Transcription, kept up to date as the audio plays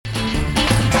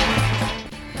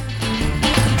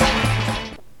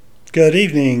Good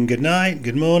evening, good night,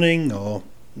 good morning, or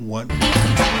what?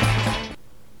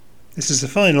 This is the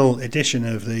final edition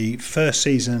of the first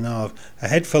season of A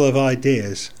Headful of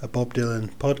Ideas, a Bob Dylan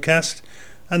podcast,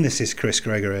 and this is Chris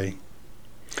Gregory.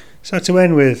 So to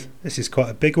end with, this is quite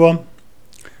a big one.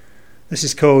 This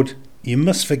is called You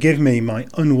Must Forgive Me My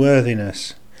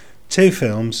Unworthiness. 2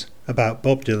 films about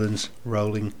Bob Dylan's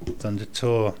Rolling Thunder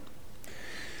Tour.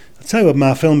 I'll tell you what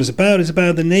my film is about. It's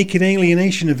about the naked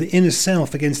alienation of the inner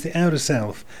self against the outer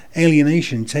self.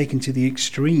 Alienation taken to the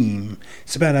extreme.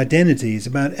 It's about identity. It's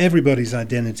about everybody's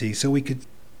identity. So we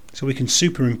can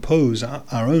superimpose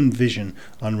our own vision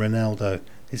on Ronaldo.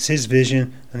 It's his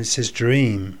vision and it's his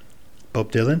dream.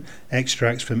 Bob Dylan,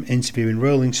 extracts from interview in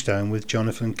Rolling Stone with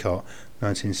Jonathan Cott,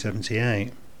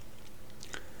 1978.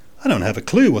 I don't have a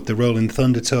clue what the Rolling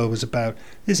Thunder Tour was about.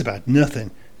 It's about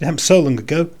nothing. It happened so long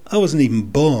ago, I wasn't even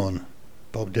born.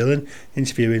 Bob Dylan,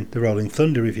 interviewing the Rolling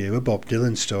Thunder Review, a Bob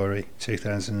Dylan story,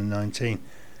 2019.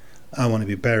 I want to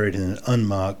be buried in an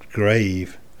unmarked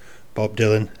grave. Bob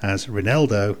Dylan as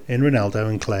Ronaldo in Ronaldo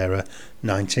and Clara,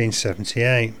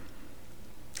 1978.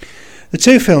 The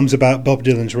 2 films about Bob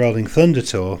Dylan's Rolling Thunder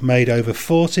Tour, made over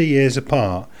 40 years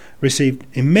apart, received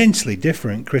immensely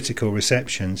different critical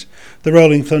receptions. The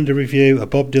Rolling Thunder Review, a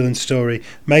Bob Dylan story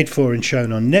made for and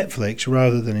shown on Netflix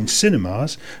rather than in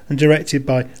cinemas, and directed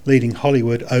by leading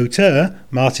Hollywood auteur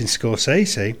Martin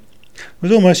Scorsese,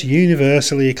 was almost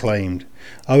universally acclaimed.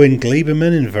 Owen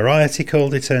Gleiberman in Variety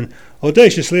called it an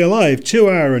audaciously alive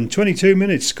 2-hour and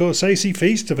 22-minute Scorsese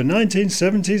feast of a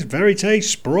 1970s verite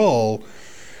sprawl.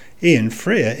 Ian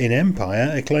Freer in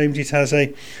Empire acclaimed it as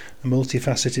a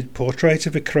multifaceted portrait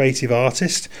of a creative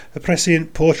artist, a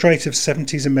prescient portrait of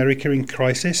 70s America in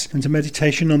crisis, and a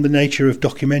meditation on the nature of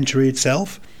documentary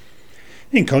itself.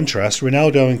 In contrast,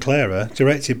 Ronaldo and Clara,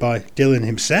 directed by Dylan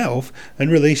himself and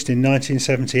released in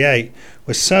 1978,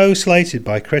 was so slated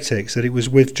by critics that it was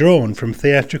withdrawn from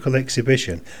theatrical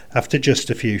exhibition after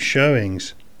just a few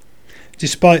showings.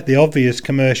 Despite the obvious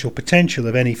commercial potential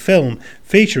of any film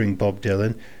featuring Bob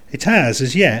Dylan, it has,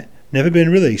 as yet, never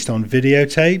been released on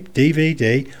videotape,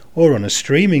 DVD, or on a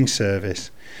streaming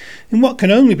service. In what can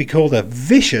only be called a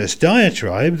vicious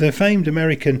diatribe, the famed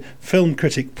American film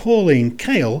critic Pauline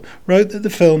Kael wrote that the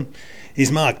film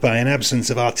is marked by an absence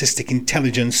of artistic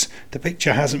intelligence. The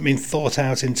picture hasn't been thought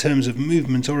out in terms of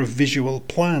movement or a visual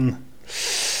plan.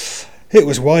 It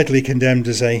was widely condemned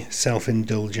as a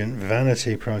self-indulgent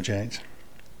vanity project.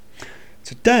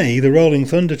 Today, the Rolling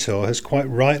Thunder Tour has quite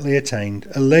rightly attained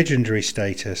a legendary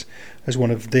status as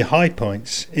one of the high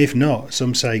points, if not,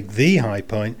 some say, the high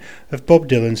point of Bob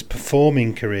Dylan's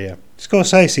performing career.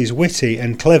 Scorsese's witty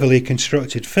and cleverly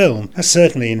constructed film has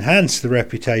certainly enhanced the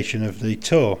reputation of the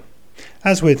tour.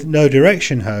 As with No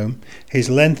Direction Home, his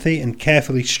lengthy and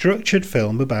carefully structured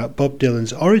film about Bob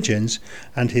Dylan's origins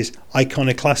and his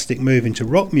iconoclastic move into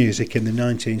rock music in the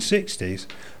 1960s,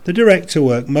 the director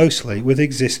worked mostly with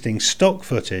existing stock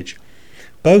footage.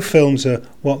 Both films are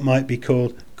what might be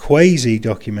called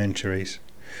quasi-documentaries.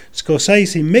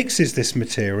 Scorsese mixes this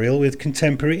material with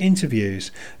contemporary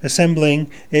interviews,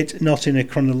 assembling it not in a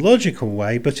chronological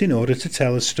way but in order to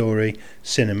tell a story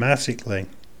cinematically.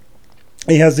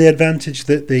 He has the advantage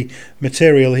that the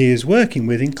material he is working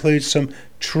with includes some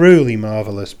truly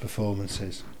marvellous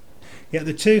performances. Yet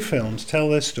the 2 films tell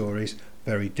their stories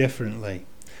very differently.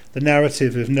 The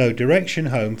narrative of No Direction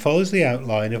Home follows the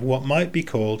outline of what might be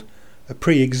called a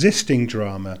pre-existing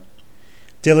drama.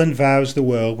 Dylan vows the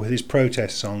world with his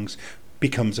protest songs,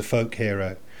 becomes a folk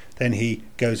hero. Then he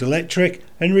goes electric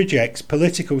and rejects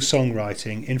political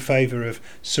songwriting in favour of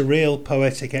surreal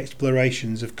poetic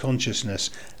explorations of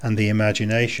consciousness and the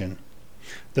imagination.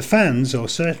 The fans, or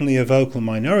certainly a vocal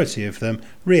minority of them,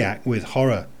 react with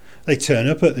horror. They turn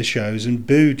up at the shows and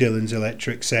boo Dylan's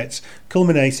electric sets,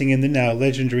 culminating in the now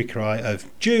legendary cry of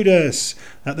 "Judas"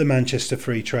 at the Manchester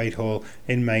Free Trade Hall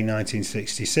in May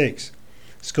 1966.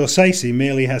 Scorsese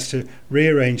merely has to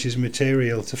rearrange his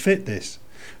material to fit this.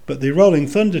 But the Rolling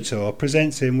Thunder Tour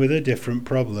presents him with a different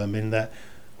problem in that,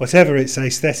 whatever its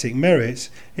aesthetic merits,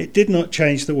 it did not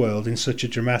change the world in such a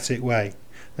dramatic way.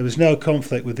 There was no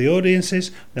conflict with the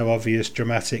audiences, no obvious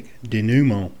dramatic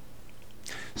denouement.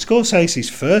 Scorsese's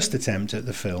first attempt at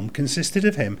the film consisted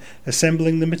of him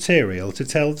assembling the material to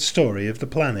tell the story of the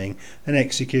planning and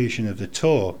execution of the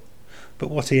tour. But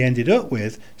what he ended up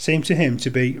with seemed to him to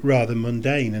be rather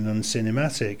mundane and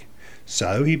uncinematic.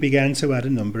 So he began to add a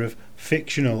number of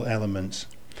fictional elements.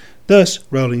 Thus,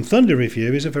 Rolling Thunder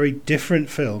Review is a very different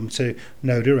film to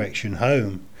No Direction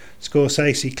Home.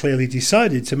 Scorsese clearly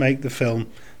decided to make the film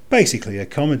basically a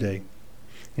comedy.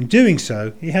 In doing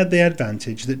so, he had the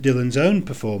advantage that Dylan's own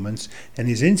performance and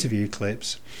his interview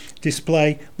clips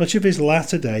display much of his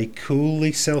latter-day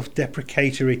coolly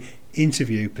self-deprecatory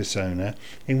interview persona,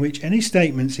 in which any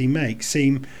statements he makes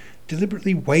seem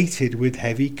deliberately weighted with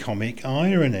heavy comic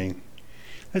irony.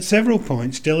 At several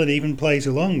points, Dylan even plays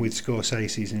along with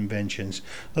Scorsese's inventions,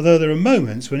 although there are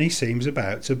moments when he seems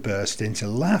about to burst into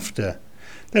laughter.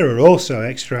 There are also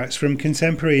extracts from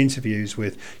contemporary interviews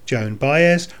with Joan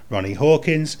Baez, Ronnie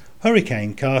Hawkins,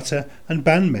 Hurricane Carter and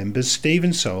band members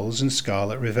Stephen Soules and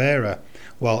Scarlett Rivera,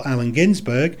 while Allen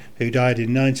Ginsberg, who died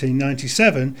in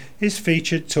 1997, is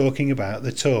featured talking about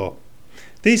the tour.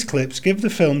 These clips give the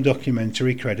film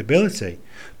documentary credibility,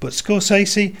 but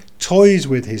Scorsese toys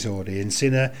with his audience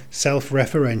in a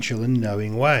self-referential and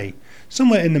knowing way,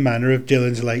 somewhat in the manner of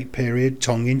Dylan's late-period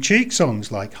tongue-in-cheek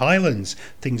songs like Highlands,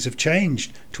 Things Have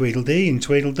Changed, Tweedledee and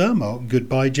Tweedledum, or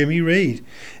Goodbye Jimmy Reed.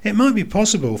 It might be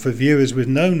possible for viewers with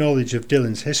no knowledge of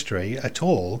Dylan's history at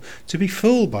all to be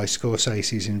fooled by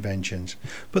Scorsese's inventions,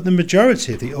 but the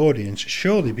majority of the audience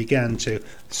surely began to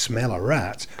smell a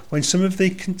rat when some of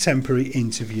the contemporary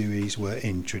interviewees were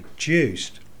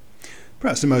introduced.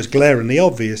 Perhaps the most glaringly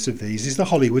obvious of these is the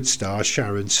Hollywood star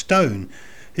Sharon Stone,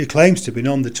 who claims to have been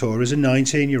on the tour as a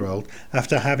 19-year-old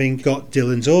after having got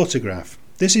Dylan's autograph.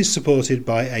 This is supported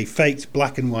by a faked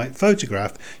black and white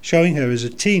photograph showing her as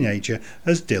a teenager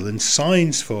as Dylan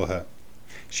signs for her.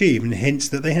 She even hints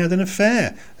that they had an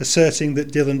affair, asserting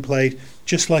that Dylan played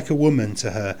just like a woman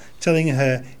to her, telling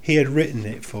her he had written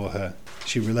it for her.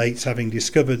 She relates having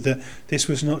discovered that this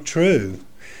was not true.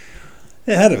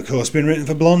 It had, of course, been written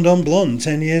for Blonde on Blonde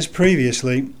 10 years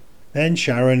previously. Then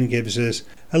Sharon gives us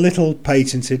a little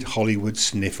patented Hollywood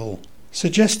sniffle,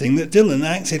 suggesting that Dylan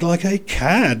acted like a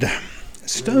cad.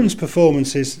 Stone's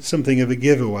performance is something of a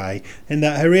giveaway in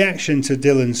that her reaction to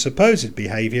Dylan's supposed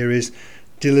behaviour is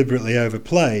deliberately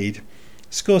overplayed.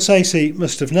 Scorsese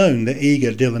must have known that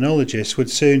eager Dylanologists would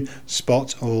soon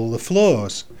spot all the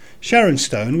flaws. Sharon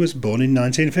Stone was born in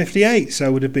 1958,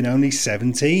 so would have been only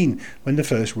 17 when the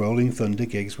first Rolling Thunder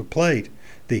gigs were played.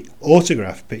 The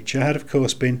autograph picture had of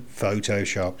course been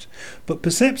photoshopped, but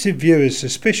perceptive viewers'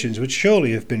 suspicions would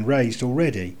surely have been raised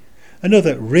already.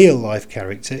 Another real-life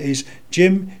character is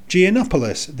Jim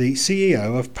Giannopoulos, the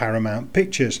CEO of Paramount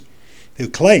Pictures, who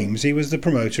claims he was the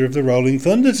promoter of the Rolling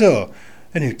Thunder tour,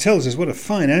 and who tells us what a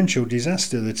financial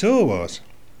disaster the tour was.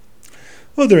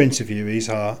 Other interviewees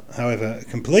are, however,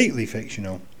 completely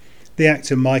fictional. The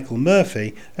actor Michael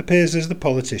Murphy appears as the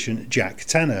politician Jack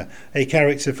Tanner, a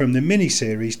character from the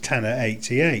miniseries Tanner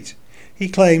 88. He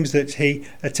claims that he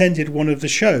attended one of the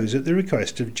shows at the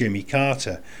request of Jimmy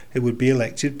Carter, who would be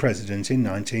elected president in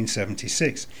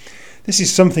 1976. This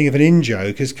is something of an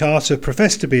in-joke, as Carter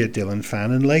professed to be a Dylan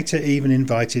fan and later even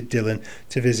invited Dylan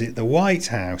to visit the White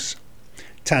House.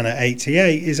 Tanner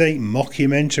 88 is a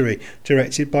mockumentary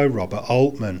directed by Robert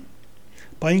Altman.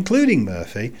 By including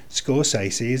Murphy,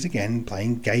 Scorsese is again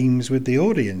playing games with the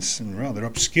audience, and rather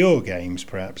obscure games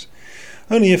perhaps,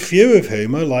 only a few of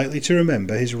whom are likely to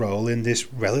remember his role in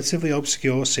this relatively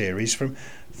obscure series from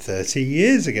 30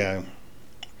 years ago.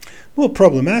 More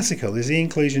problematical is the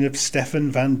inclusion of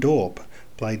Stefan Van Dorp,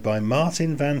 played by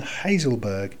Martin Van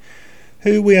Hazelberg,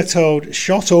 who we are told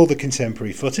shot all the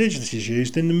contemporary footage that is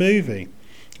used in the movie.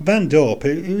 Van Dorp,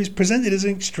 who is presented as an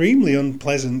extremely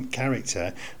unpleasant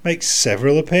character, makes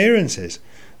several appearances.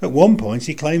 At one point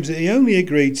he claims that he only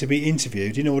agreed to be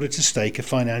interviewed in order to stake a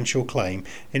financial claim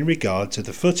in regard to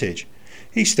the footage.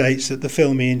 He states that the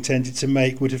film he intended to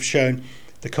make would have shown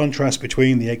the contrast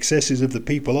between the excesses of the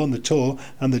people on the tour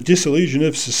and the disillusion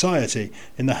of society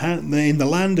in the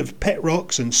land of pet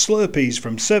rocks and Slurpees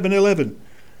from 7-Eleven.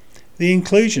 The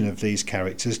inclusion of these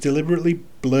characters deliberately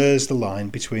blurs the line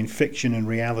between fiction and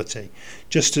reality,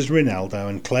 just as Ronaldo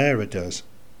and Clara does.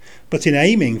 But in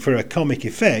aiming for a comic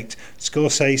effect,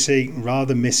 Scorsese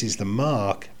rather misses the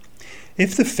mark.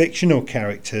 If the fictional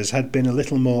characters had been a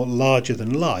little more larger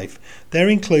than life, their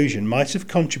inclusion might have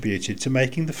contributed to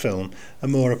making the film a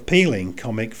more appealing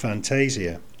comic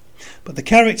fantasia. But the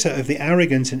character of the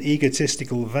arrogant and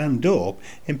egotistical Van Dorp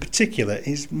in particular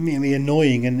is merely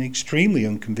annoying and extremely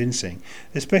unconvincing,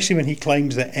 especially when he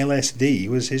claims that LSD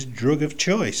was his drug of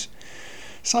choice.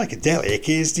 Psychedelic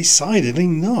is decidedly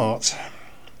not.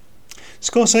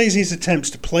 Scorsese's attempts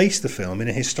to place the film in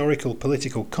a historical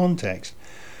political context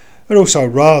are also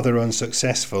rather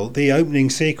unsuccessful. The opening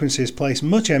sequences place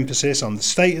much emphasis on the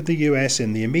state of the US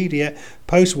in the immediate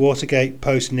post-Watergate,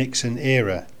 post-Nixon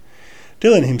era.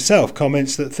 Dylan himself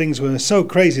comments that things were so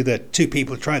crazy that 2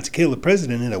 people tried to kill the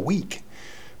president in a week.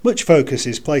 Much focus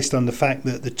is placed on the fact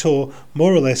that the tour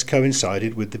more or less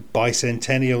coincided with the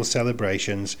bicentennial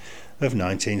celebrations of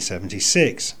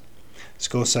 1976.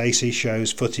 Scorsese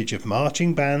shows footage of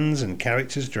marching bands and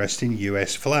characters dressed in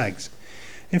US flags.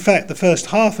 In fact, the first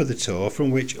half of the tour, from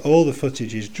which all the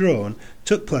footage is drawn,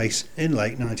 took place in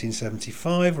late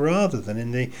 1975 rather than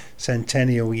in the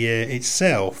centennial year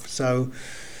itself, so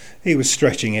he was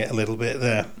stretching it a little bit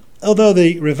there. Although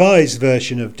the revised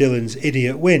version of Dylan's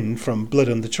Idiot Wind from Blood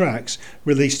on the Tracks,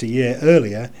 released a year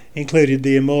earlier, included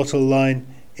the immortal line,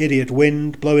 "Idiot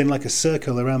wind, blowing like a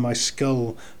circle around my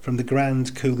skull, from the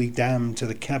Grand Coulee Dam to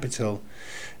the Capitol."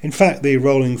 In fact, the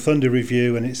Rolling Thunder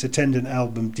Review and its attendant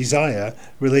album Desire,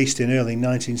 released in early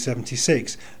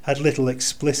 1976, had little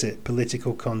explicit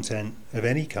political content of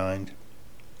any kind.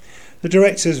 The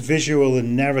director's visual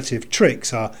and narrative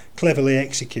tricks are cleverly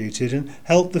executed and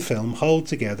help the film hold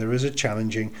together as a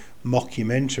challenging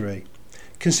mockumentary.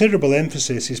 Considerable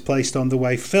emphasis is placed on the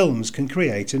way films can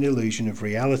create an illusion of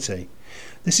reality.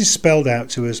 This is spelled out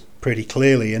to us pretty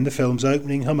clearly in the film's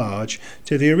opening homage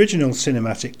to the original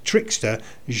cinematic trickster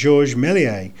Georges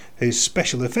Méliès, whose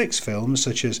special effects films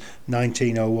such as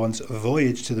 1901's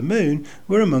Voyage to the Moon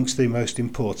were amongst the most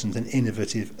important and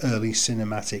innovative early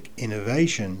cinematic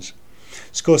innovations.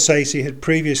 Scorsese had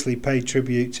previously paid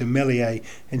tribute to Méliès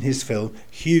in his film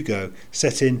Hugo,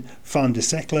 set in fin de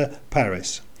siècle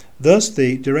Paris. Thus,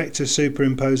 the director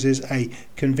superimposes a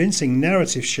convincing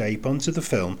narrative shape onto the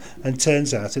film and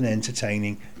turns out an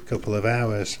entertaining couple of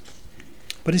hours.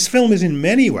 But his film is in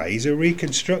many ways a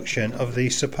reconstruction of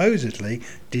the supposedly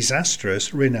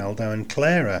disastrous Rinaldo and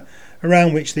Clara,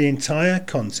 around which the entire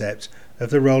concept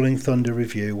of the Rolling Thunder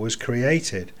Review was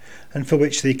created, and for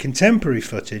which the contemporary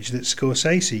footage that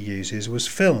Scorsese uses was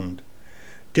filmed.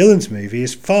 Dylan's movie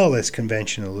is far less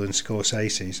conventional than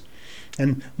Scorsese's,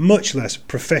 and much less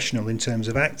professional in terms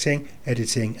of acting,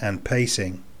 editing and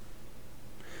pacing.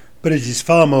 But it is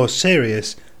far more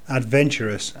serious,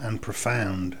 adventurous and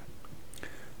profound.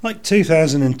 Like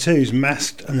 2002's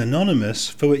Masked and Anonymous,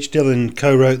 for which Dylan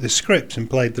co-wrote the script and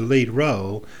played the lead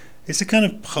role, it's a kind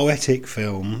of poetic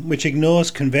film which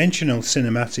ignores conventional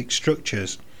cinematic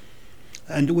structures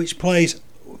and which plays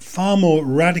far more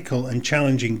radical and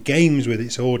challenging games with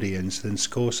its audience than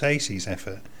Scorsese's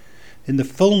effort. In the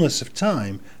fullness of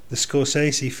time, the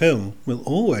Scorsese film will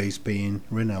always be in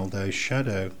Rinaldo's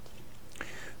shadow.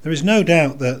 There is no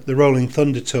doubt that the Rolling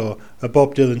Thunder Tour, a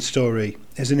Bob Dylan story,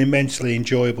 is an immensely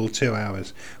enjoyable 2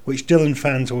 hours, which Dylan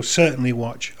fans will certainly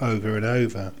watch over and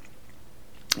over.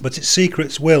 But its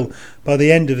secrets will, by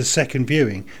the end of the second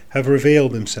viewing, have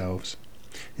revealed themselves.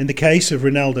 In the case of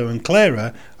Rinaldo and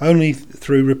Clara, only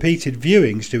through repeated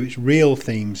viewings do its real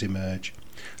themes emerge.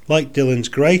 Like Dylan's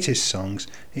greatest songs,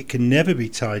 it can never be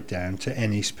tied down to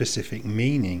any specific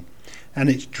meaning, and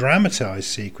its dramatised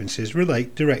sequences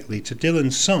relate directly to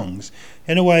Dylan's songs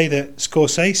in a way that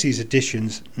Scorsese's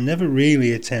editions never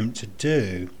really attempt to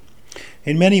do.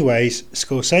 In many ways,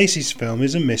 Scorsese's film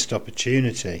is a missed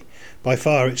opportunity. By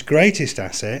far its greatest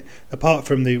asset, apart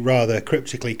from the rather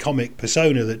cryptically comic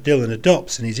persona that Dylan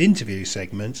adopts in his interview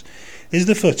segments, is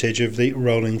the footage of the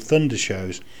Rolling Thunder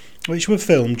shows, which were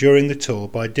filmed during the tour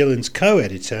by Dylan's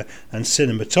co-editor and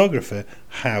cinematographer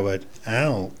Howard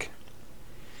Alk.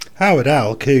 Howard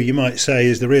Alk, who you might say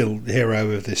is the real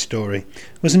hero of this story,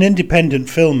 was an independent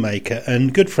filmmaker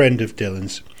and good friend of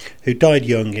Dylan's, who died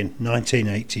young in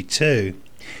 1982.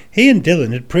 He and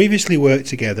Dylan had previously worked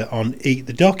together on Eat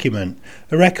the Document,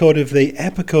 a record of the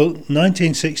epical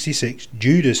 1966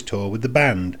 Judas tour with the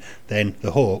band, then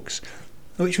the Hawks,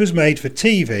 which was made for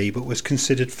TV but was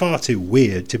considered far too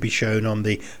weird to be shown on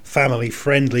the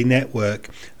family-friendly network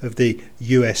of the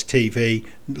US TV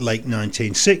late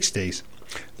 1960s.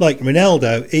 Like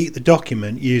Rinaldo, Eat the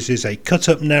Document uses a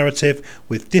cut-up narrative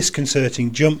with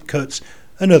disconcerting jump cuts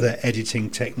and other editing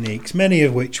techniques, many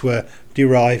of which were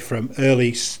derived from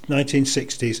early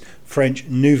 1960s French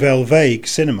Nouvelle Vague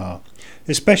cinema,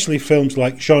 especially films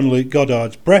like Jean-Luc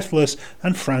Godard's Breathless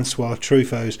and Francois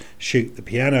Truffaut's Shoot the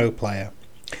Piano Player,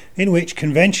 in which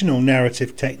conventional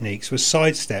narrative techniques were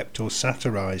sidestepped or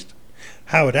satirized.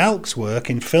 Howard Alk's work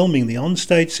in filming the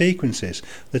onstage sequences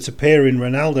that appear in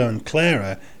Rinaldo and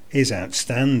Clara is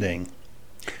outstanding.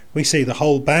 We see the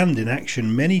whole band in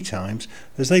action many times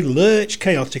as they lurch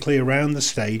chaotically around the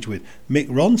stage with Mick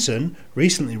Ronson,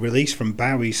 recently released from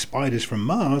Bowie's Spiders from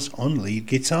Mars, on lead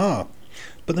guitar.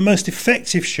 But the most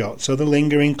effective shots are the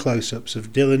lingering close-ups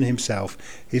of Dylan himself,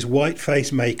 his white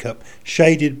face makeup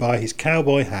shaded by his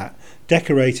cowboy hat,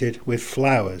 decorated with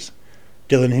flowers.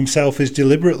 Dylan himself is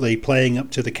deliberately playing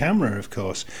up to the camera, of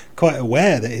course, quite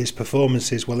aware that his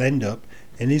performances will end up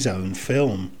in his own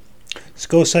film.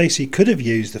 Scorsese could have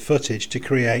used the footage to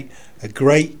create a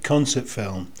great concert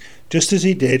film, just as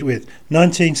he did with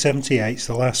 1978's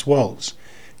The Last Waltz.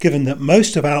 Given that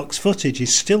most of Alk's footage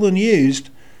is still unused,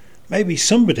 maybe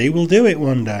somebody will do it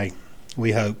one day,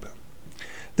 we hope.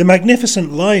 The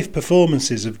magnificent live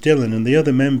performances of Dylan and the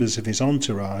other members of his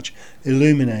entourage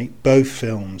illuminate both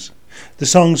films. The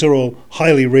songs are all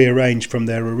highly rearranged from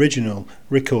their original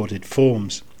recorded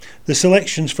forms. The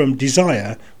selections from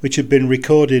Desire, which had been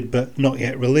recorded but not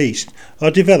yet released,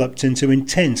 are developed into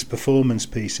intense performance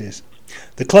pieces.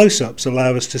 The close-ups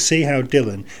allow us to see how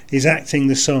Dylan is acting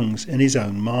the songs in his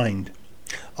own mind.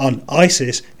 On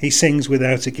Isis, he sings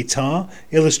without a guitar,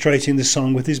 illustrating the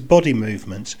song with his body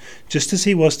movements, just as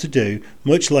he was to do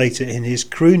much later in his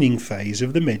crooning phase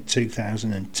of the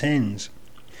mid-2010s.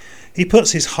 He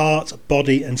puts his heart,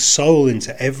 body and soul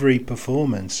into every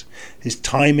performance. His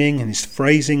timing and his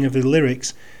phrasing of the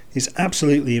lyrics is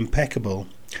absolutely impeccable.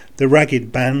 The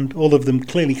ragged band, all of them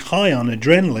clearly high on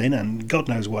adrenaline and God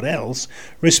knows what else,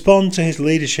 respond to his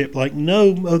leadership like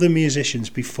no other musicians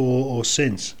before or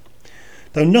since.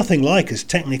 Though nothing like as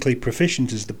technically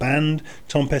proficient as the band,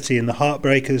 Tom Petty and the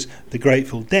Heartbreakers, the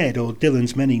Grateful Dead or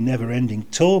Dylan's many never-ending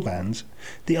tour bands,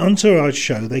 the entourage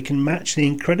show they can match the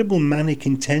incredible manic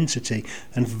intensity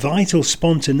and vital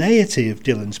spontaneity of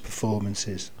Dylan's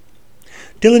performances.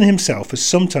 Dylan himself has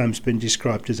sometimes been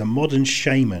described as a modern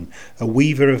shaman, a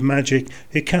weaver of magic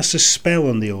who casts a spell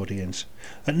on the audience.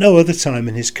 At no other time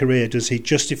in his career does he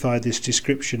justify this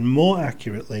description more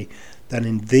accurately than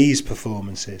in these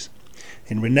performances.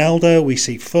 In Ronaldo, we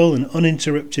see full and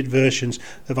uninterrupted versions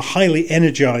of a highly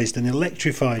energised and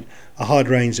electrified A Hard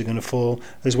Rain's Are Gonna Fall,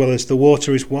 as well as The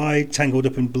Water Is Wide, Tangled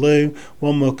Up in Blue,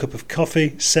 One More Cup of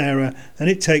Coffee, Sarah, and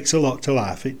It Takes a Lot to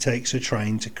Laugh, It Takes a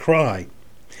Train to Cry.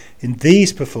 In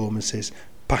these performances,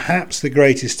 perhaps the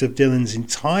greatest of Dylan's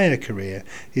entire career,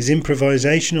 his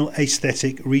improvisational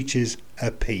aesthetic reaches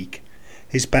a peak.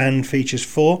 His band features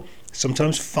 4,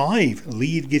 sometimes 5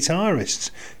 lead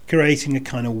guitarists, creating a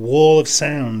kind of wall of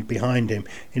sound behind him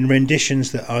in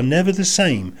renditions that are never the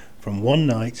same from one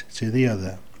night to the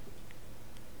other.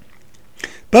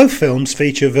 Both films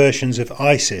feature versions of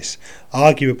Isis,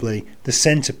 arguably the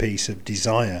centrepiece of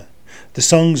Desire. The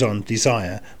songs on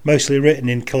Desire, mostly written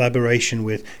in collaboration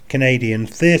with Canadian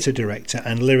theatre director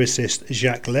and lyricist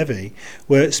Jacques Levy,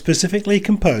 were specifically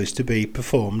composed to be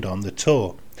performed on the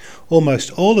tour.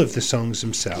 Almost all of the songs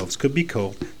themselves could be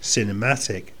called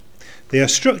cinematic. They are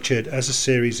structured as a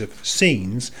series of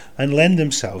scenes and lend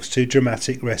themselves to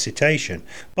dramatic recitation.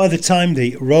 By the time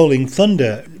the Rolling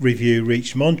Thunder review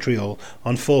reached Montreal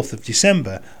on 4th of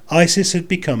December, Isis had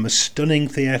become a stunning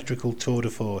theatrical tour de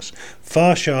force,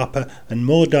 far sharper and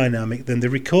more dynamic than the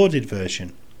recorded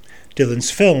version.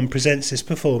 Dylan's film presents this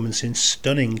performance in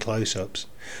stunning close-ups.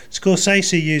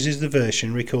 Scorsese uses the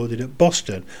version recorded at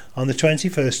Boston on the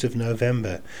 21st of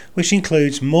November, which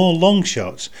includes more long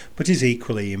shots but is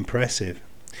equally impressive.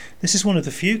 This is one of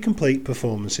the few complete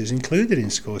performances included in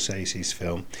Scorsese's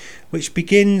film, which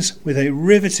begins with a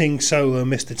riveting solo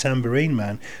Mr. Tambourine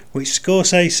Man, which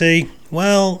Scorsese,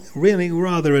 well, really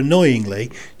rather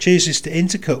annoyingly, chooses to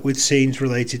intercut with scenes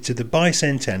related to the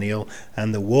bicentennial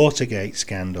and the Watergate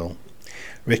scandal.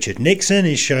 Richard Nixon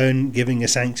is shown giving a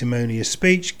sanctimonious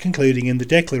speech, concluding in the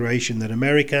declaration that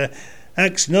America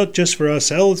acts not just for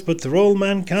ourselves but for all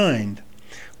mankind,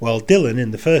 while Dylan,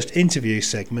 in the first interview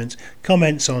segment,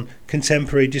 comments on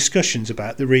contemporary discussions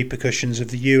about the repercussions of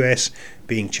the US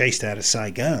being chased out of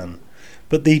Saigon.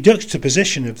 But the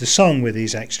juxtaposition of the song with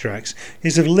these extracts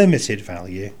is of limited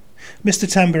value.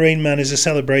 Mr. Tambourine Man is a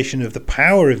celebration of the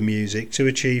power of music to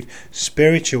achieve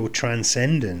spiritual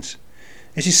transcendence.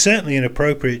 It is certainly an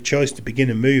appropriate choice to begin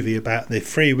a movie about the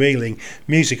freewheeling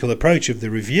musical approach of the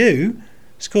review.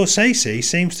 Scorsese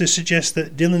seems to suggest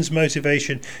that Dylan's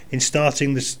motivation in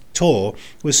starting this tour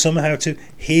was somehow to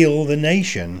heal the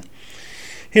nation.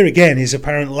 Here again, his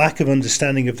apparent lack of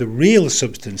understanding of the real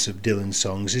substance of Dylan's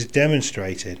songs is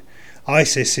demonstrated.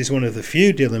 Isis is one of the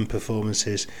few Dylan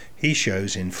performances he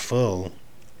shows in full.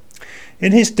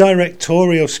 In his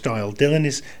directorial style, Dylan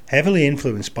is heavily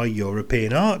influenced by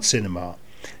European art cinema.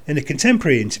 In a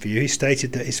contemporary interview, he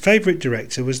stated that his favourite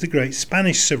director was the great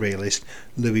Spanish surrealist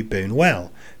Luis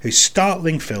Buñuel, whose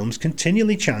startling films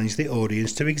continually challenge the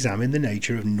audience to examine the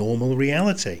nature of normal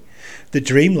reality. The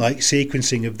dreamlike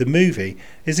sequencing of the movie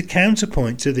is a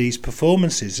counterpoint to these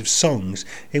performances of songs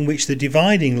in which the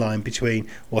dividing line between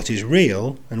what is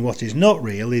real and what is not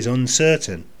real is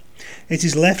uncertain. It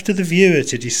is left to the viewer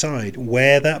to decide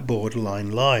where that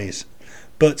borderline lies,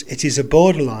 but it is a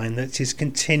borderline that is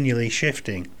continually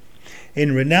shifting.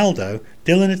 In Ronaldo,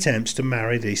 Dylan attempts to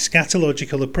marry the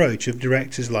scatological approach of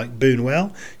directors like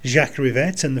Buñuel, Jacques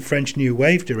Rivette and the French New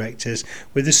Wave directors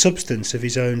with the substance of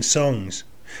his own songs.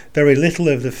 Very little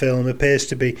of the film appears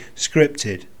to be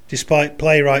scripted, despite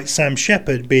playwright Sam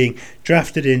Shepard being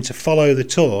drafted in to follow the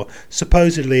tour,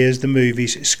 supposedly as the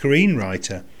movie's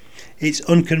screenwriter. Its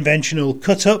unconventional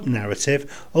cut-up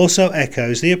narrative also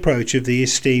echoes the approach of the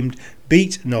esteemed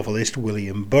beat novelist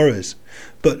William Burroughs,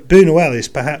 but Buñuel is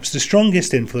perhaps the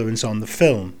strongest influence on the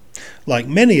film. Like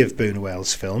many of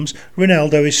Buñuel's films,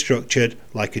 Ronaldo is structured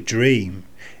like a dream.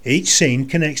 Each scene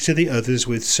connects to the others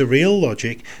with surreal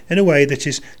logic in a way that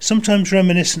is sometimes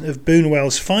reminiscent of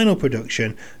Buñuel's final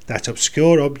production, That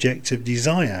Obscure Object of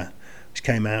Desire, which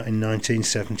came out in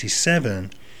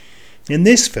 1977. In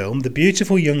this film, the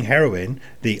beautiful young heroine,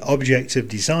 the object of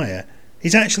desire,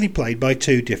 is actually played by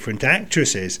two different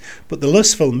actresses, but the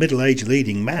lustful middle-aged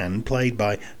leading man, played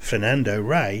by Fernando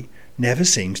Rey, never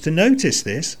seems to notice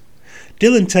this.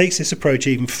 Dylan takes this approach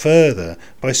even further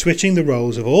by switching the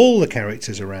roles of all the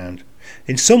characters around.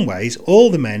 In some ways, all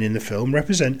the men in the film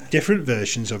represent different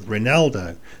versions of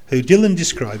Ronaldo, who Dylan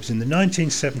describes in the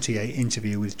 1978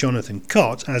 interview with Jonathan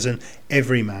Cott as an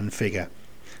everyman figure,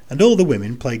 and all the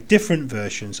women play different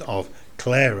versions of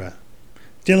Clara.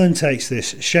 Dylan takes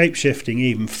this shape-shifting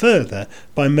even further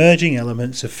by merging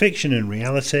elements of fiction and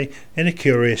reality in a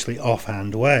curiously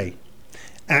offhand way.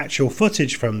 Actual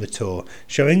footage from the tour,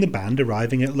 showing the band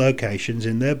arriving at locations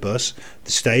in their bus,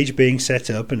 the stage being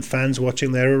set up and fans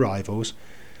watching their arrivals,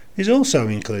 is also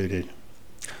included.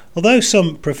 Although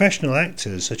some professional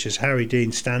actors such as Harry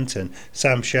Dean Stanton,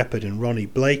 Sam Shepard and Ronnie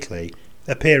Blakely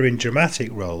appear in dramatic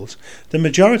roles, the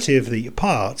majority of the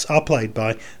parts are played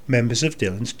by members of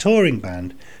Dylan's touring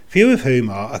band, few of whom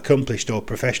are accomplished or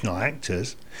professional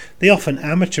actors. The often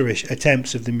amateurish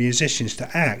attempts of the musicians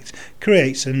to act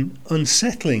creates an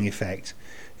unsettling effect.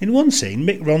 In one scene,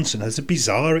 Mick Ronson has a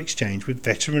bizarre exchange with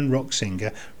veteran rock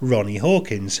singer Ronnie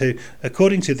Hawkins, who,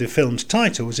 according to the film's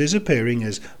titles, is appearing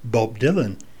as Bob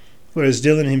Dylan, whereas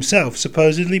Dylan himself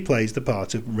supposedly plays the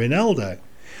part of Ronaldo,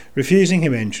 refusing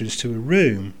him entrance to a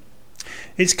room.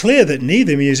 It's clear that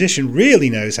neither musician really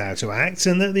knows how to act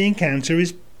and that the encounter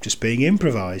is just being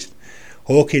improvised.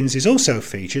 Hawkins is also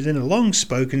featured in a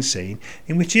long-spoken scene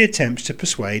in which he attempts to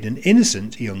persuade an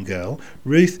innocent young girl,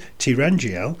 Ruth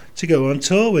Tirangiel, to go on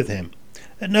tour with him.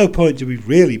 At no point do we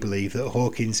really believe that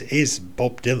Hawkins is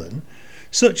Bob Dylan.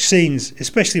 Such scenes,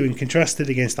 especially when contrasted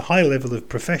against the high level of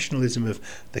professionalism of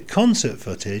the concert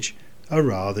footage, are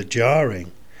rather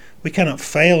jarring. We cannot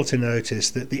fail to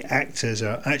notice that the actors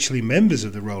are actually members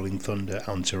of the Rolling Thunder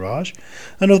entourage,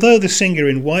 and although the singer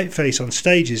in whiteface on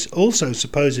stage is also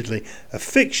supposedly a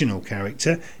fictional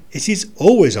character, it is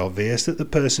always obvious that the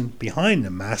person behind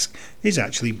the mask is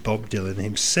actually Bob Dylan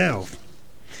himself.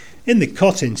 In the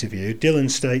Cott interview, Dylan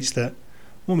states that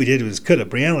what we did was cut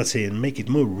up reality and make it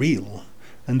more real,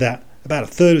 and that about a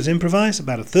third was improvised,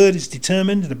 about a third is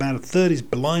determined, and about a third is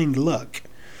blind luck.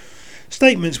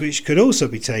 Statements which could also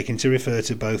be taken to refer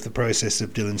to both the process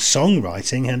of Dylan's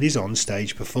songwriting and his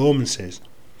on-stage performances,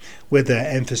 with their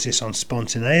emphasis on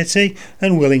spontaneity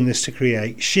and willingness to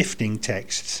create shifting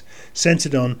texts,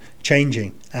 centred on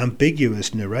changing,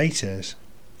 ambiguous narrators.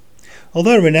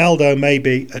 Although Ronaldo may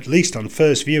be, at least on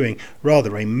first viewing,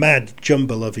 rather a mad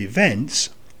jumble of events,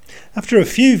 after a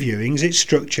few viewings its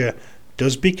structure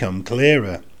does become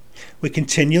clearer. We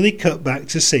continually cut back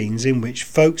to scenes in which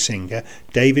folk singer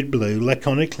David Blue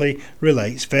laconically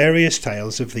relates various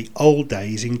tales of the old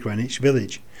days in Greenwich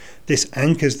Village. This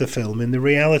anchors the film in the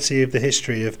reality of the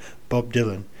history of Bob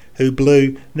Dylan, who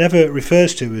Blue never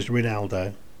refers to as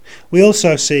Ronaldo. We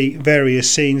also see various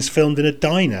scenes filmed in a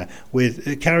diner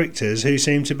with characters who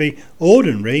seem to be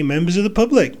ordinary members of the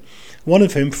public, one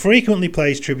of whom frequently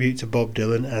pays tribute to Bob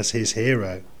Dylan as his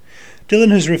hero.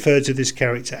 Dylan has referred to this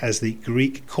character as the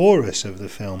Greek chorus of the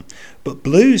film, but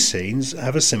Blue's scenes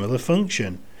have a similar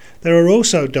function. There are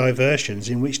also diversions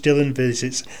in which Dylan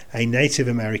visits a Native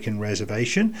American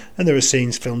reservation, and there are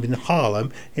scenes filmed in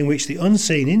Harlem in which the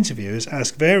unseen interviewers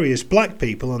ask various black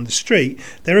people on the street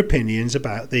their opinions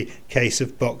about the case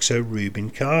of boxer Rubin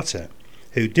Carter,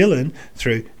 who Dylan,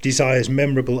 through Desire's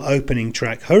memorable opening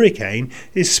track Hurricane,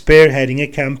 is spearheading a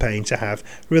campaign to have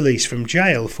released from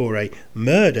jail for a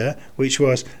murder which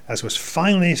was, as was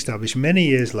finally established many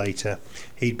years later,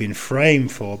 he'd been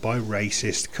framed for by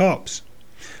racist cops.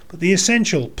 But the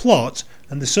essential plot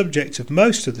and the subject of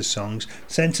most of the songs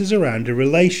centres around a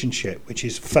relationship which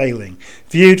is failing,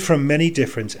 viewed from many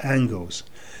different angles.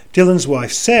 Dylan's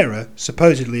wife Sarah,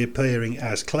 supposedly appearing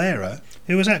as Clara,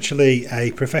 who was actually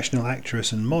a professional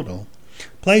actress and model,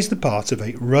 plays the part of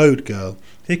a road girl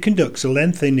who conducts a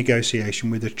lengthy negotiation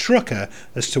with a trucker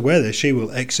as to whether she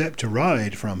will accept a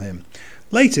ride from him.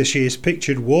 Later she is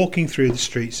pictured walking through the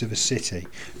streets of a city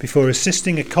before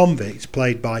assisting a convict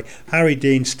played by Harry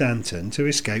Dean Stanton to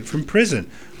escape from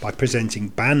prison by presenting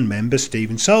band member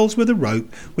Stephen Soules with a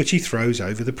rope which he throws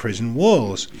over the prison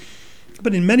walls.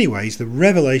 But in many ways the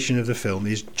revelation of the film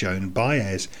is Joan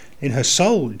Baez in her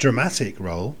sole dramatic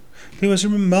role, who has a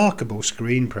remarkable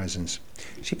screen presence.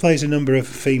 She plays a number of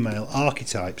female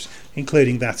archetypes,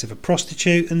 including that of a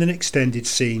prostitute and an extended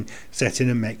scene set in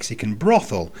a Mexican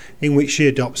brothel, in which she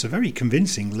adopts a very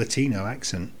convincing Latino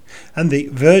accent, and the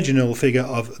virginal figure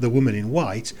of the woman in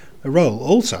white, a role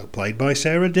also played by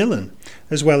Sarah Dillon,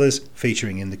 as well as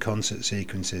featuring in the concert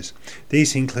sequences.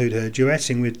 These include her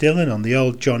duetting with Dylan on the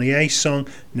old Johnny Ace song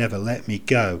Never Let Me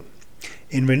Go.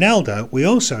 In Ronaldo, we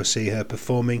also see her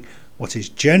performing what is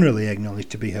generally acknowledged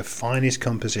to be her finest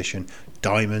composition,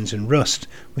 Diamonds and Rust,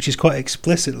 which is quite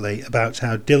explicitly about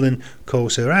how Dylan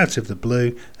calls her out of the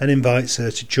blue and invites her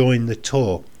to join the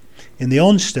tour. In the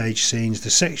on-stage scenes,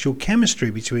 the sexual chemistry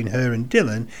between her and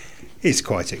Dylan is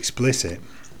quite explicit.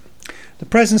 The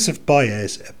presence of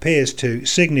Baez appears to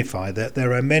signify that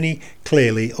there are many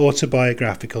clearly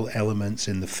autobiographical elements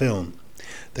in the film.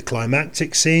 The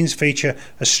climactic scenes feature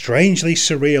a strangely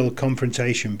surreal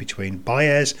confrontation between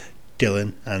Baez,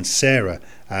 Dylan and Sarah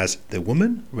as the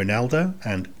woman, Ronaldo,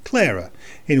 and Clara,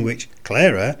 in which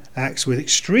Clara acts with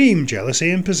extreme jealousy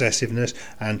and possessiveness,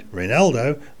 and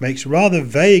Ronaldo makes rather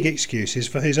vague excuses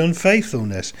for his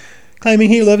unfaithfulness, claiming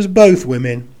he loves both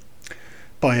women.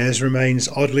 Baez remains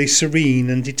oddly serene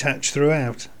and detached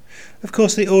throughout. Of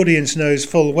course, the audience knows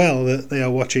full well that they are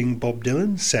watching Bob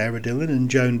Dylan, Sarah Dillon and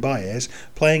Joan Baez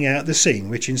playing out the scene,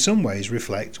 which in some ways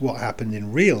reflects what happened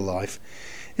in real life.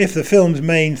 If the film's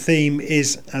main theme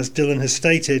is, as Dylan has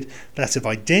stated, that of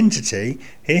identity,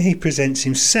 here he presents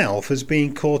himself as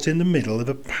being caught in the middle of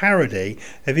a parody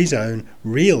of his own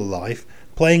real life,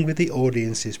 playing with the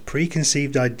audience's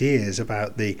preconceived ideas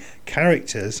about the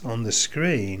characters on the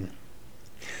screen.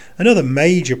 Another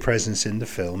major presence in the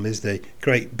film is the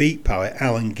great beat poet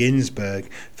Allen Ginsberg,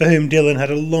 for whom Dylan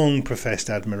had a long professed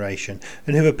admiration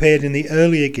and who appeared in the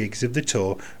earlier gigs of the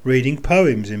tour reading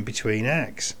poems in between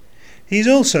acts. He is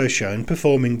also shown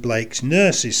performing Blake's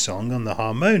Nurse's song on the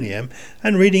harmonium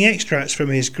and reading extracts from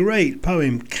his great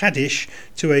poem Kaddish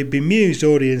to a bemused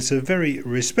audience of very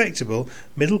respectable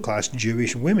middle-class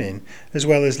Jewish women, as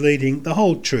well as leading the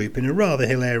whole troupe in a rather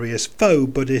hilarious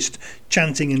faux Buddhist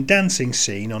chanting and dancing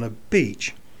scene on a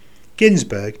beach.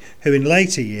 Ginsberg, who in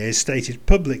later years stated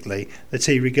publicly that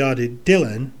he regarded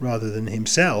Dylan, rather than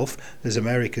himself, as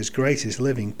America's greatest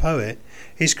living poet,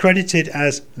 is credited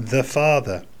as the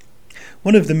father.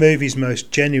 One of the movie's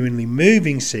most genuinely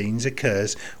moving scenes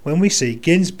occurs when we see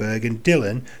Ginsberg and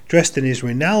Dylan, dressed in his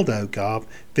Ronaldo garb,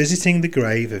 visiting the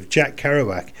grave of Jack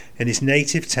Kerouac in his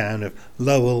native town of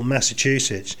Lowell,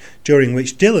 Massachusetts, during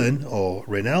which Dylan, or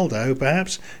Ronaldo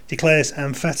perhaps, declares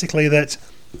emphatically that,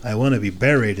 "I want to be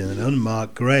buried in an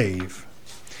unmarked grave."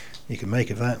 You can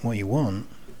make of that what you want.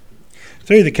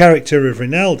 Through the character of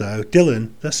Ronaldo, Dylan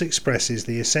thus expresses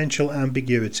the essential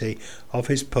ambiguity of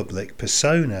his public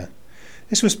persona.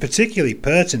 This was particularly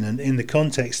pertinent in the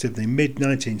context of the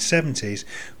mid-1970s,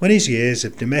 when his years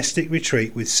of domestic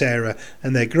retreat with Sarah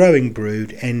and their growing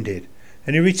brood ended,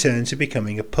 and he returned to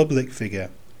becoming a public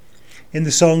figure. In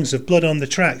the songs of Blood on the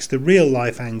Tracks, the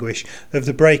real-life anguish of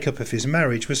the breakup of his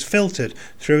marriage was filtered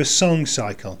through a song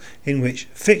cycle in which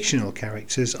fictional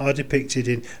characters are depicted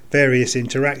in various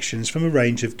interactions from a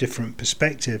range of different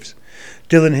perspectives.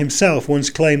 Dylan himself once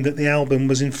claimed that the album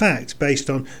was in fact based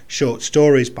on short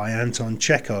stories by Anton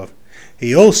Chekhov.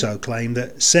 He also claimed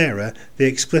that Sarah, the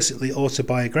explicitly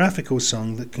autobiographical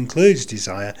song that concludes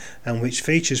Desire and which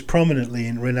features prominently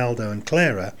in Ronaldo and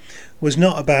Clara, was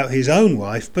not about his own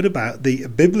wife but about the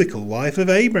biblical wife of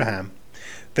Abraham.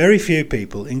 Very few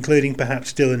people, including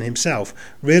perhaps Dylan himself,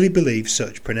 really believe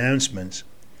such pronouncements.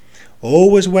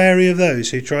 Always wary of those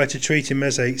who try to treat him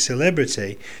as a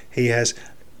celebrity, he has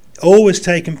always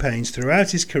taken pains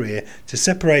throughout his career to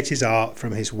separate his art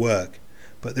from his work.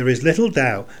 But there is little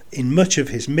doubt in much of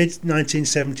his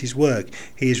mid-1970s work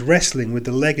he is wrestling with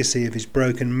the legacy of his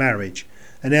broken marriage,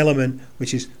 an element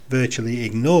which is virtually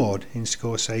ignored in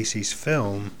Scorsese's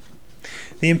film.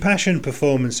 The impassioned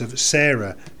performance of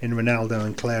Sarah in Ronaldo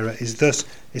and Clara is thus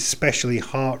especially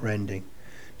heartrending.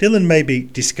 Dylan may be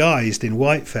disguised in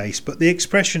whiteface, but the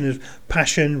expression of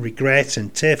passion, regret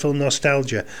and tearful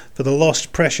nostalgia for the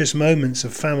lost precious moments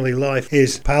of family life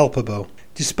is palpable.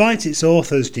 Despite its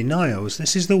author's denials,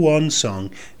 this is the one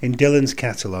song in Dylan's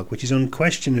catalogue which is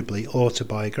unquestionably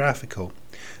autobiographical.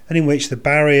 and in which the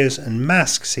barriers and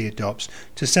masks he adopts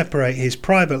to separate his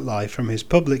private life from his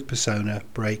public persona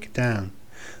break down.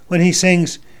 When he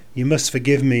sings, "You must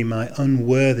forgive me my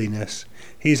unworthiness,"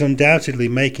 he is undoubtedly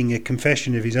making a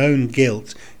confession of his own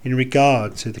guilt in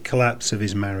regard to the collapse of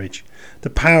his marriage. The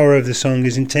power of the song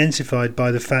is intensified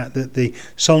by the fact that the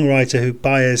songwriter who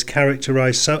Baez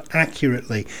characterised so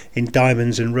accurately in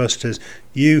Diamonds and Rust as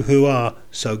 "you who are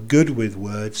so good with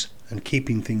words and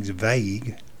keeping things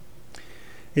vague,"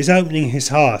 is opening his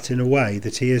heart in a way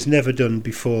that he has never done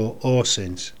before or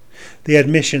since. The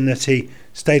admission that he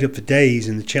stayed up for days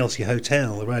in the Chelsea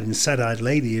hotel writing Sad-Eyed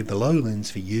Lady of the Lowlands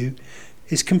for you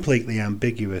is completely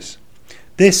ambiguous.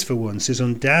 This, for once, is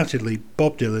undoubtedly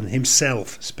Bob Dylan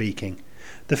himself speaking.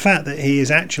 The fact that he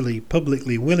is actually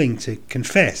publicly willing to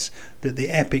confess that the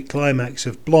epic climax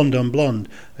of Blonde on Blonde,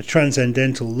 a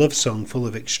transcendental love song full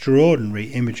of extraordinary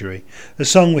imagery, a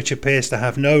song which appears to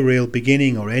have no real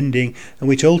beginning or ending, and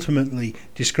which ultimately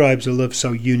describes a love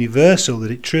so universal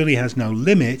that it truly has no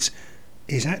limits,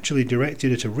 is actually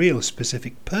directed at a real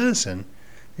specific person,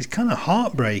 is kind of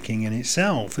heartbreaking in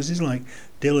itself. This is like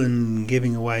Dylan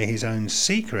giving away his own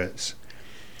secrets.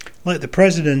 Like the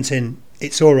president in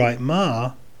It's Alright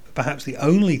Ma, perhaps the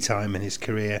only time in his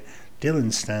career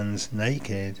Dylan stands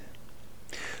naked.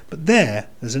 But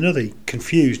there's another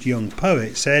confused young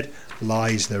poet said,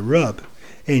 lies the rub.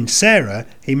 In Sarah,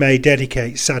 he may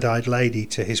dedicate Sad-Eyed Lady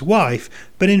to his wife,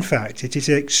 but in fact it is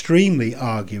extremely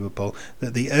arguable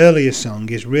that the earlier song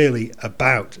is really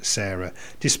about Sarah,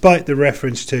 despite the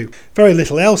reference to very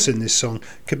little else in this song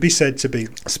could be said to be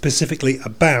specifically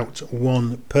about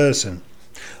one person.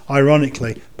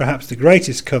 Ironically, perhaps the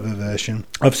greatest cover version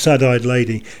of Sad-Eyed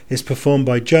Lady is performed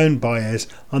by Joan Baez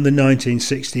on the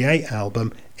 1968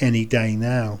 album Any Day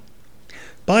Now.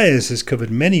 Baez has covered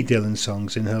many Dylan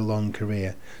songs in her long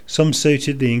career. Some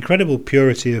suited the incredible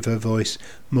purity of her voice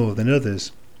more than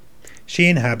others. She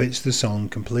inhabits the song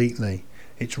completely.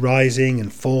 Its rising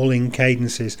and falling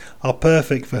cadences are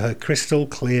perfect for her crystal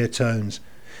clear tones.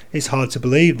 It's hard to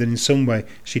believe that in some way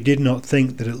she did not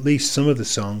think that at least some of the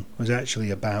song was actually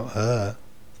about her.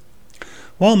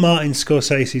 While Martin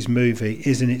Scorsese's movie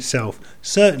is in itself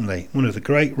certainly one of the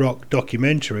great rock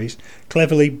documentaries,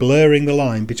 cleverly blurring the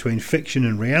line between fiction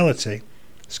and reality,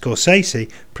 Scorsese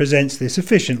presents this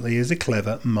efficiently as a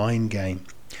clever mind game.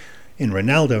 In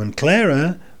Ronaldo and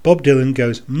Clara, Bob Dylan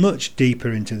goes much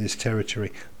deeper into this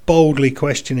territory, boldly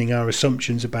questioning our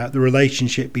assumptions about the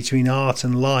relationship between art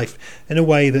and life in a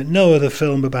way that no other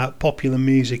film about popular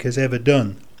music has ever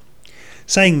done.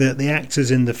 Saying that the actors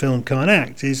in the film can't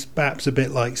act is perhaps a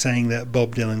bit like saying that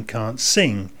Bob Dylan can't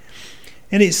sing.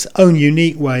 In its own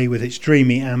unique way, with its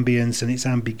dreamy ambience and its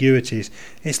ambiguities,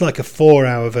 it's like a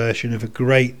 4-hour version of a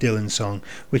great Dylan song,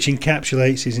 which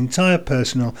encapsulates his entire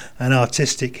personal and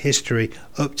artistic history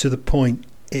up to the point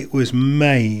it was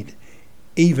made,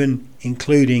 even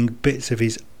including bits of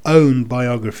his own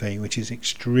biography, which is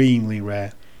extremely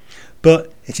rare.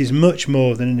 But it is much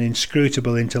more than an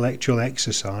inscrutable intellectual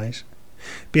exercise.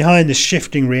 Behind the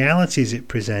shifting realities it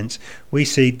presents, we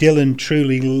see Dylan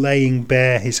truly laying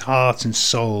bare his heart and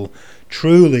soul,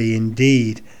 truly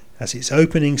indeed, as its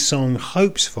opening song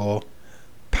hopes for,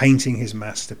 painting his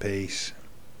masterpiece.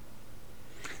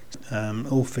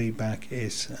 All feedback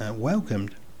is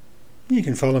welcomed. You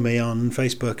can follow me on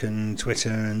Facebook and Twitter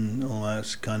and all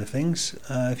those kind of things.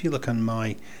 If you look on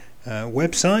my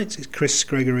website, it's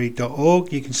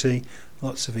chrisgregory.org. You can see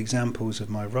lots of examples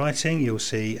of my writing. You'll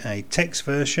see a text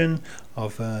version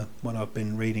of what I've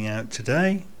been reading out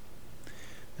today.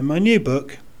 And my new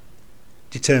book,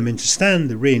 Determined to Stand,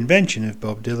 The Reinvention of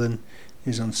Bob Dylan,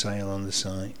 is on sale on the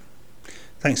site.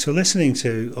 Thanks for listening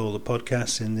to all the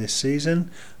podcasts in this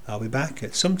season. I'll be back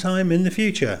at some time in the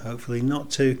future, hopefully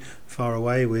not too far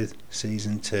away, with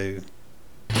Season 2.